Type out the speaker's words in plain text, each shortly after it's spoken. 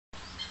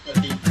I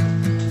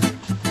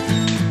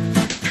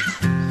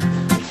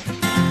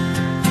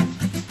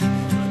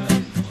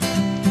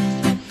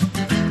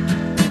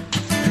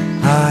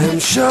am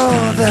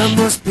sure there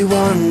must be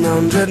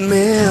 100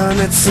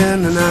 minutes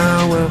in an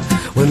hour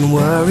when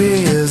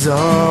worry is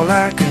all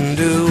I can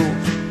do.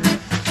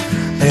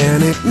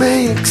 And it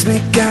makes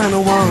me kinda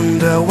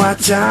wonder why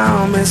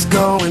time is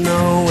going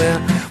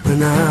nowhere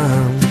when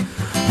I'm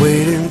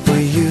waiting for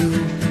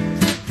you.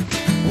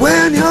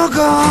 When you're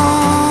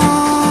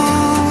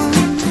gone,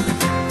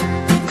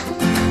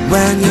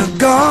 when you're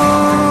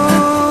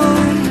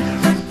gone,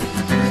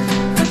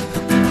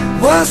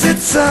 was it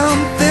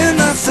something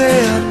I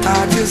said?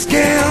 I just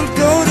can't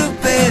go to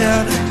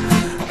bed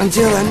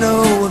until I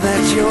know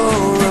that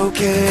you're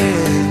okay.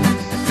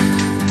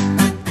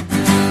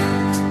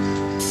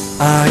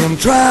 I am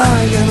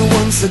trying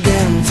once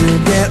again to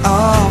get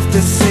off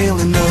this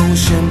silly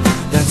notion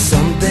that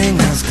something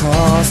has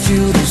caused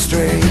you to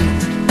stray.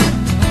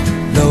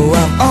 Though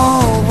I've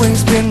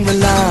always been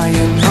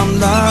relying on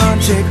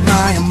logic,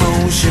 my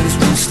emotions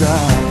won't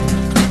stop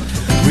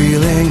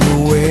reeling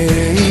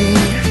away.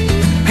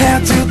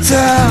 Had to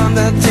turn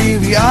the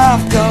TV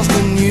off 'cause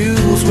the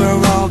news were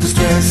all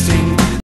distressing